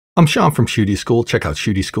I'm Sean from Shootie School. Check out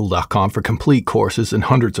shootieschool.com for complete courses and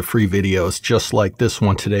hundreds of free videos just like this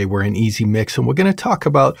one today. We're in EZMix and we're going to talk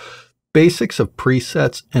about basics of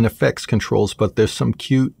presets and effects controls, but there's some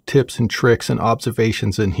cute tips and tricks and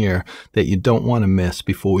observations in here that you don't want to miss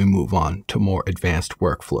before we move on to more advanced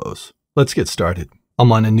workflows. Let's get started.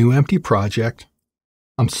 I'm on a new empty project.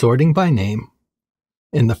 I'm sorting by name.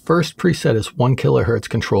 And the first preset is 1 kHz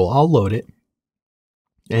control. I'll load it.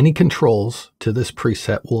 Any controls to this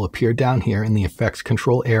preset will appear down here in the effects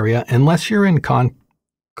control area, unless you're in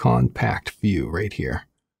compact view right here.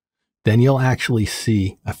 Then you'll actually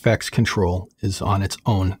see effects control is on its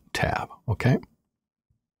own tab, okay?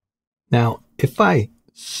 Now, if I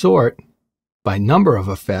sort by number of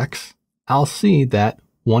effects, I'll see that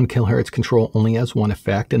 1 kHz control only has one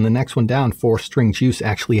effect, and the next one down, 4 string juice,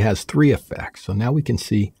 actually has 3 effects. So now we can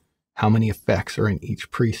see how many effects are in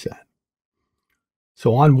each preset.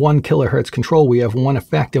 So on 1 kHz control, we have 1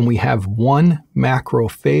 effect and we have 1 macro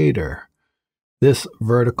fader. This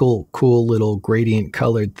vertical, cool little gradient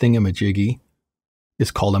colored thingamajiggy is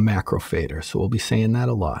called a macro fader. So we'll be saying that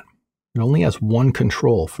a lot. It only has 1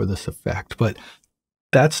 control for this effect, but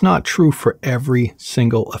that's not true for every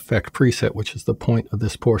single effect preset, which is the point of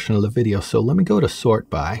this portion of the video. So let me go to sort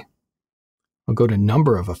by. I'll go to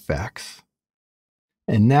number of effects.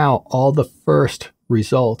 And now all the first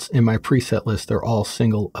results in my preset list are all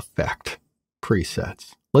single effect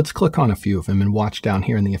presets. Let's click on a few of them and watch down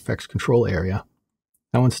here in the effects control area.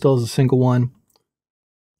 That one still has a single one.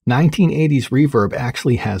 1980s reverb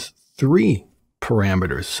actually has 3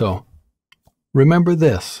 parameters. So remember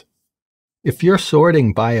this. If you're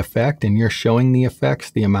sorting by effect and you're showing the effects,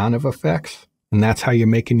 the amount of effects, and that's how you're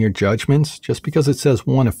making your judgments, just because it says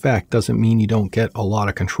 1 effect doesn't mean you don't get a lot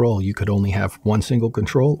of control. You could only have 1 single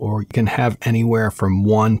control, or you can have anywhere from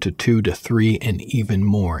 1 to 2 to 3 and even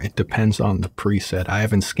more. It depends on the preset. I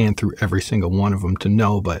haven't scanned through every single one of them to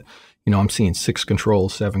know, but I'm seeing 6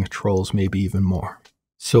 controls, 7 controls, maybe even more.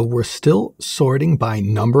 So we're still sorting by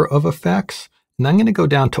number of effects, and I'm going to go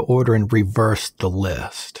down to order and reverse the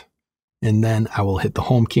list. And then I will hit the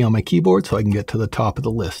home key on my keyboard so I can get to the top of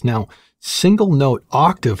the list. Now, single note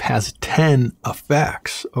octave has 10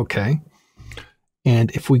 effects, okay?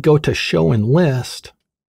 And if we go to show and list,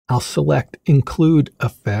 I'll select include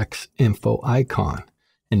effects info icon.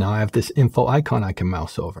 And now I have this info icon I can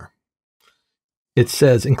mouse over. It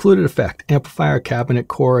says included effect, amplifier, cabinet,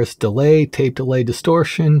 chorus, delay, tape delay,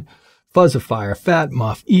 distortion, fuzzifier, fat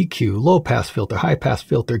muff, EQ, low pass filter, high pass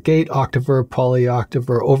filter, gate, octaver,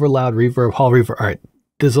 polyoctaver, overloud, reverb, hall reverb. All right,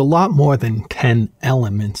 there's a lot more than 10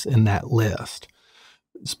 elements in that list.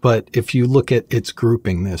 But if you look at its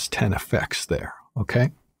grouping, there's 10 effects there,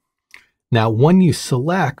 okay? Now, when you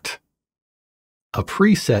select a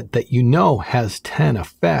preset that you know has 10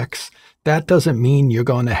 effects, that doesn't mean you're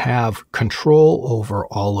going to have control over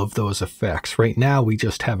all of those effects. Right now, we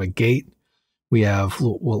just have a gate. We have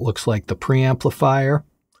what looks like the preamplifier,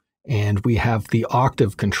 and we have the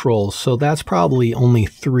octave controls. So that's probably only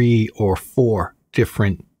 3 or 4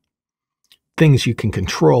 different things you can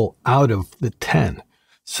control out of the 10.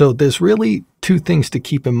 So there's really 2 things to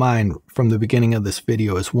keep in mind from the beginning of this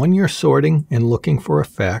video is when you're sorting and looking for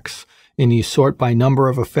effects, and you sort by number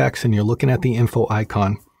of effects and you're looking at the info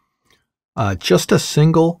icon, just a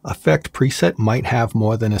single effect preset might have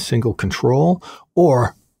more than a single control,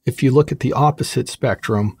 or if you look at the opposite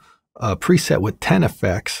spectrum, a preset with 10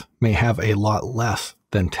 effects may have a lot less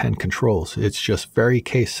than 10 controls. It's just very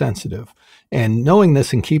case sensitive. And knowing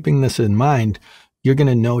this and keeping this in mind, you're going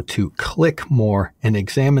to know to click more and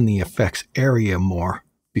examine the effects area more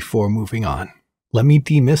before moving on. Let me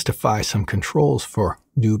demystify some controls for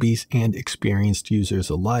newbies and experienced users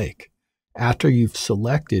alike. After you've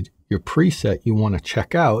selected your preset you want to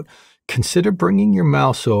check out, consider bringing your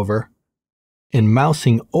mouse over and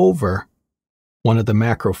mousing over one of the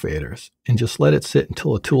macro faders and just let it sit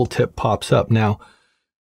until a tooltip pops up. Now,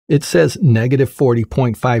 it says negative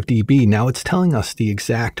 40.5 dB. Now it's telling us the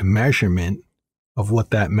exact measurement of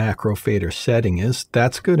what that macro fader setting is.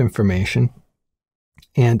 That's good information.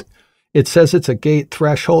 And it says it's a gate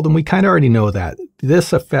threshold, and we kind of already know that.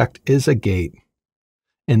 This effect is a gate,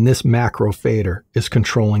 and this macro fader is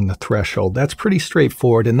controlling the threshold. That's pretty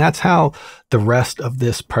straightforward, and that's how the rest of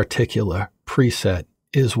this particular preset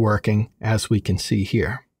is working, as we can see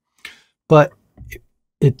here. But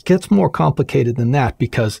it gets more complicated than that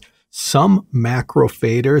because some macro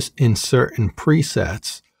faders in certain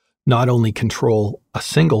presets not only control a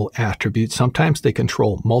single attribute, sometimes they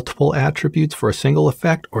control multiple attributes for a single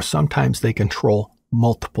effect, or sometimes they control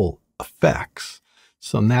multiple effects.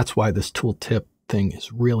 So that's why this tooltip thing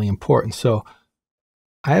is really important. So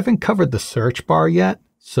I haven't covered the search bar yet.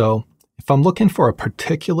 So if I'm looking for a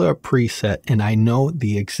particular preset and I know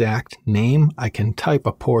the exact name, I can type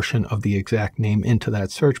a portion of the exact name into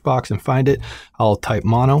that search box and find it. I'll type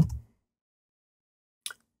mono.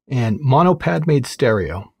 And mono pad made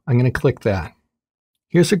stereo. I'm going to click that.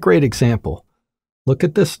 Here's a great example. Look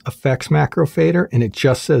at this effects macro fader and it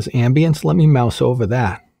just says ambience. Let me mouse over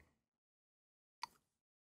that.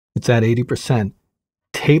 It's at 80%.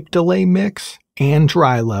 Tape delay mix and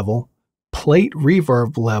dry level, plate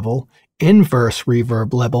reverb level, inverse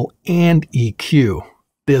reverb level, and EQ.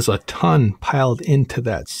 There's a ton piled into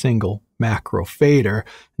that single macro fader,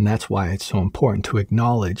 and that's why it's so important to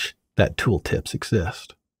acknowledge that tooltips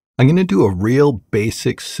exist. I'm going to do a real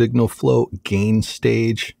basic signal flow gain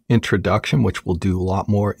stage introduction, which we'll do a lot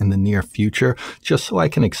more in the near future, just so I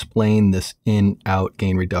can explain this in-out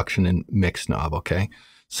gain reduction and mix knob, okay?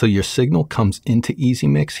 So your signal comes into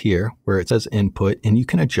EZMix here, where it says input, and you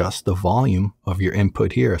can adjust the volume of your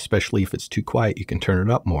input here, especially if it's too quiet, you can turn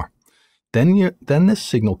it up more. Then this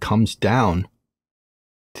signal comes down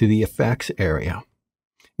to the effects area,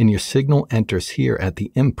 and your signal enters here at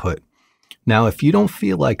the input. Now, if you don't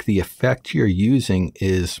feel like the effect you're using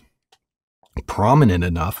is prominent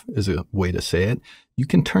enough, is a way to say it, you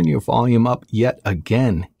can turn your volume up yet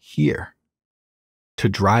again here to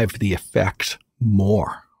drive the effect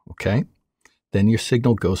more, okay? Then your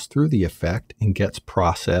signal goes through the effect and gets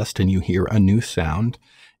processed and you hear a new sound.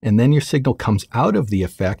 And then your signal comes out of the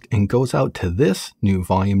effect and goes out to this new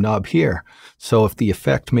volume knob here. So if the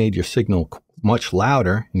effect made your signal much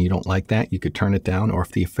louder and you don't like that, you could turn it down. Or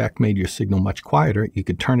if the effect made your signal much quieter, you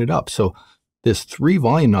could turn it up. So there's 3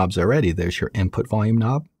 volume knobs already. There's your input volume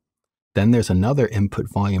knob. Then there's another input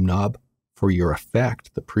volume knob for your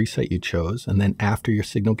effect, the preset you chose. And then after your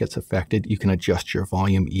signal gets affected, you can adjust your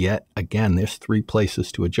volume yet again. There's 3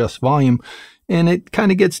 places to adjust volume. And it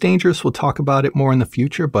kind of gets dangerous. We'll talk about it more in the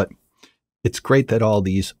future, but it's great that all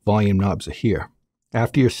these volume knobs are here.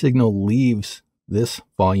 After your signal leaves this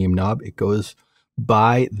volume knob, it goes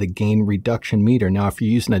by the gain reduction meter. Now, if you're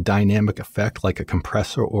using a dynamic effect like a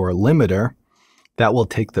compressor or a limiter, that will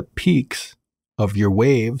take the peaks of your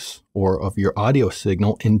waves or of your audio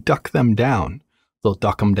signal and duck them down. They'll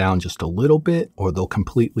duck them down just a little bit or they'll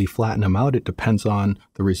completely flatten them out. It depends on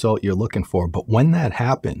the result you're looking for. But when that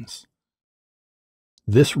happens,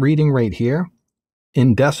 this reading right here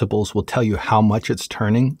in decibels will tell you how much it's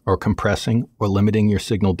turning or compressing or limiting your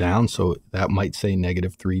signal down. So that might say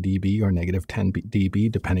 -3 dB or -10 dB,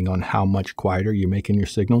 depending on how much quieter you're making your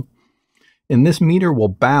signal. And this meter will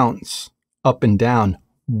bounce up and down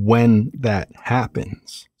when that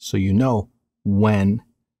happens. So you know when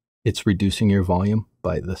it's reducing your volume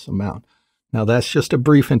by this amount. Now that's just a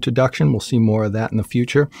brief introduction. We'll see more of that in the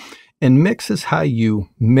future. And mix is how you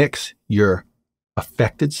mix your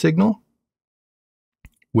affected signal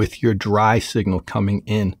with your dry signal coming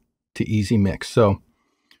in to EZMix. So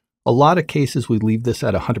a lot of cases we leave this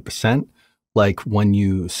at 100%. Like when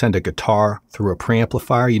you send a guitar through a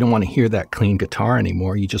preamplifier, you don't want to hear that clean guitar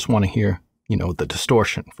anymore. You just want to hear, you know, the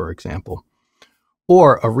distortion, for example.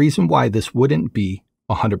 Or a reason why this wouldn't be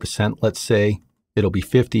 100%, let's say it'll be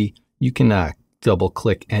 50, you can double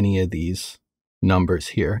click any of these numbers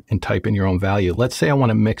here and type in your own value. Let's say I want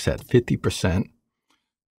to mix at 50%.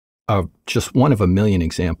 Just one of a million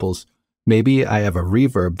examples. Maybe I have a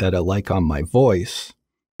reverb that I like on my voice,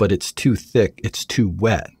 but it's too thick, it's too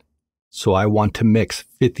wet. So I want to mix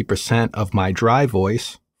 50% of my dry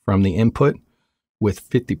voice from the input with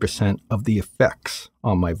 50% of the effects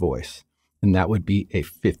on my voice. And that would be a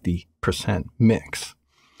 50% mix.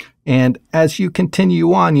 And as you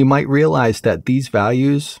continue on, you might realize that these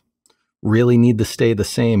values really need to stay the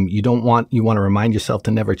same. You want to remind yourself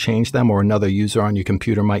to never change them, or another user on your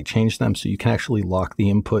computer might change them. So you can actually lock the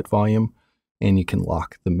input volume and you can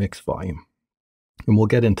lock the mix volume. And we'll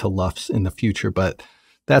get into LUFS in the future, but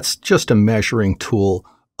that's just a measuring tool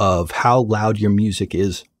of how loud your music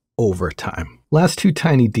is over time. Last 2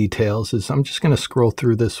 tiny details is I'm just going to scroll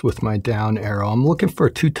through this with my down arrow. I'm looking for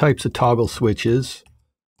 2 types of toggle switches.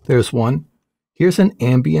 There's one. Here's an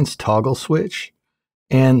ambience toggle switch.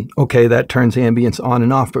 And okay, that turns ambience on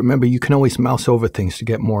and off, but remember, you can always mouse over things to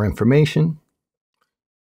get more information.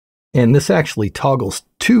 And this actually toggles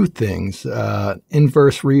 2 things,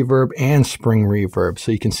 inverse reverb and spring reverb.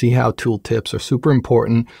 So you can see how tooltips are super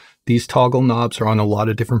important. These toggle knobs are on a lot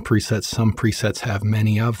of different presets. Some presets have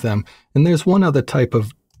many of them. And there's one other type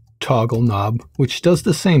of toggle knob, which does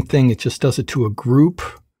the same thing. It just does it to a group.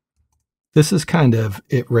 This is kind of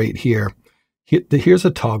it right here. Here's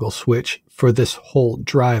a toggle switch for this whole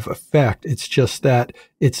drive effect. It's just that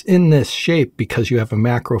it's in this shape because you have a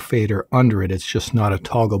macro fader under it. It's just not a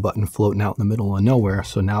toggle button floating out in the middle of nowhere.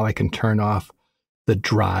 So now I can turn off the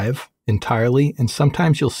drive entirely. And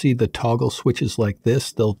sometimes you'll see the toggle switches like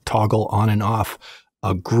this. They'll toggle on and off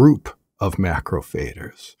a group of macro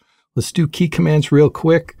faders. Let's do key commands real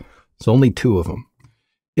quick. There's only 2 of them.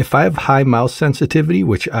 If I have high mouse sensitivity,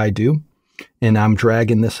 which I do, and I'm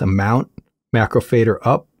dragging this amount macro fader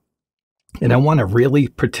up, and I want a really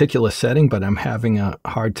particular setting, but I'm having a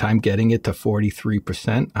hard time getting it to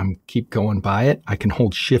 43%. I'm keep going by it. I can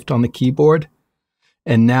hold shift on the keyboard,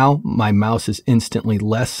 and now my mouse is instantly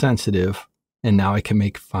less sensitive, and now I can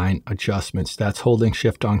make fine adjustments. That's holding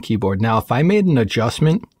shift on keyboard. Now, if I made an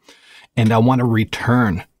adjustment and I want to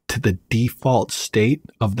return to the default state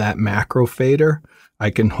of that macro fader, I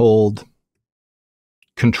can hold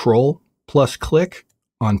Control plus click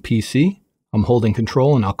on PC. I'm holding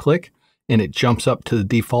Control and I'll click, and it jumps up to the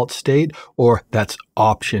default state, or that's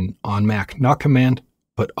Option on Mac. Not Command,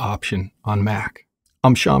 but Option on Mac.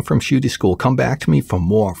 I'm Sean from Shootie School. Come back to me for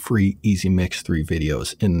more free EZMix3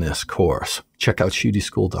 videos in this course. Check out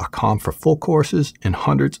ShootieSchool.com for full courses and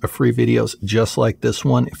hundreds of free videos just like this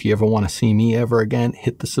one. If you ever want to see me ever again,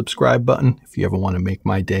 hit the subscribe button. If you ever want to make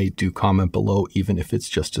my day, do comment below, even if it's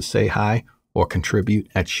just to say hi, or contribute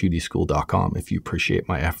at ShootieSchool.com if you appreciate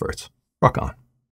my efforts. Rock on.